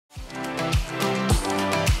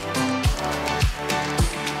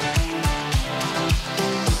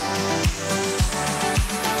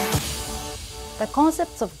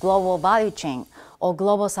concepts of global value chain or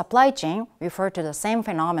global supply chain refer to the same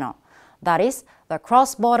phenomenon, that is, the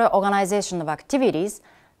cross-border organization of activities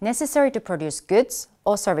necessary to produce goods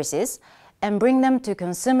or services and bring them to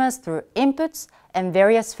consumers through inputs and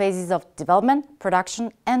various phases of development,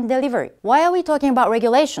 production, and delivery. Why are we talking about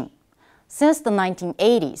regulation? Since the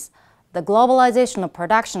 1980s, the globalization of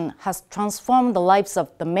production has transformed the lives of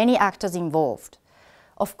the many actors involved.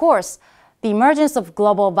 Of course, the emergence of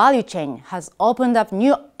global value chain has opened up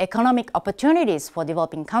new economic opportunities for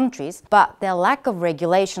developing countries, but their lack of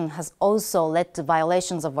regulation has also led to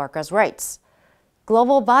violations of workers' rights.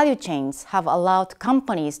 Global value chains have allowed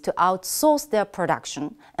companies to outsource their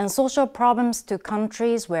production and social problems to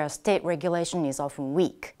countries where state regulation is often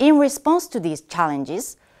weak. In response to these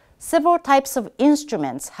challenges, several types of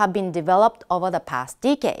instruments have been developed over the past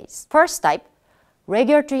decades. First type,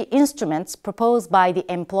 regulatory instruments proposed by the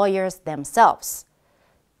employers themselves.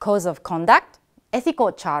 Codes of conduct,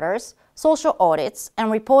 ethical charters, social audits,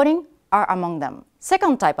 and reporting are among them.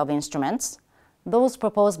 Second type of instruments, those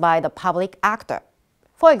proposed by the public actor.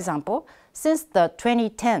 For example, since the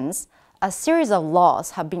 2010s, a series of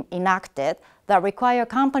laws have been enacted that require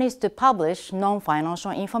companies to publish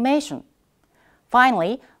non-financial information.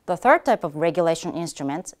 Finally, the third type of regulation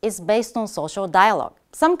instrument is based on social dialogue.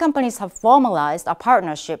 Some companies have formalized a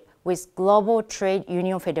partnership with global trade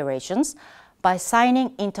union federations by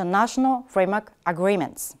signing international framework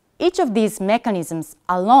agreements. Each of these mechanisms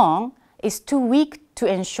alone is too weak to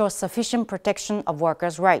ensure sufficient protection of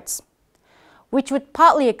workers' rights, which would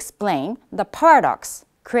partly explain the paradox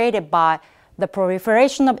created by the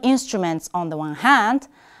proliferation of instruments on the one hand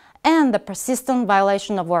and the persistent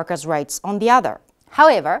violation of workers' rights on the other.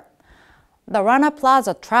 However, the Rana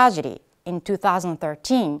Plaza tragedy in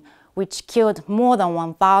 2013, which killed more than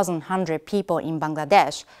 1,100 people in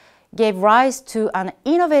Bangladesh, gave rise to an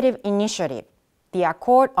innovative initiative, the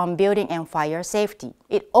Accord on Building and Fire Safety.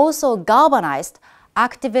 It also galvanized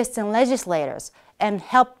activists and legislators and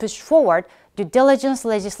helped push forward due diligence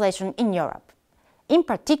legislation in Europe. In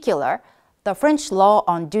particular, the French law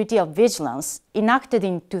on duty of vigilance, enacted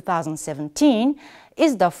in 2017,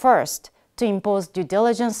 is the first to impose due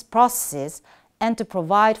diligence processes and to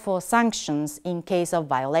provide for sanctions in case of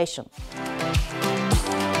violation.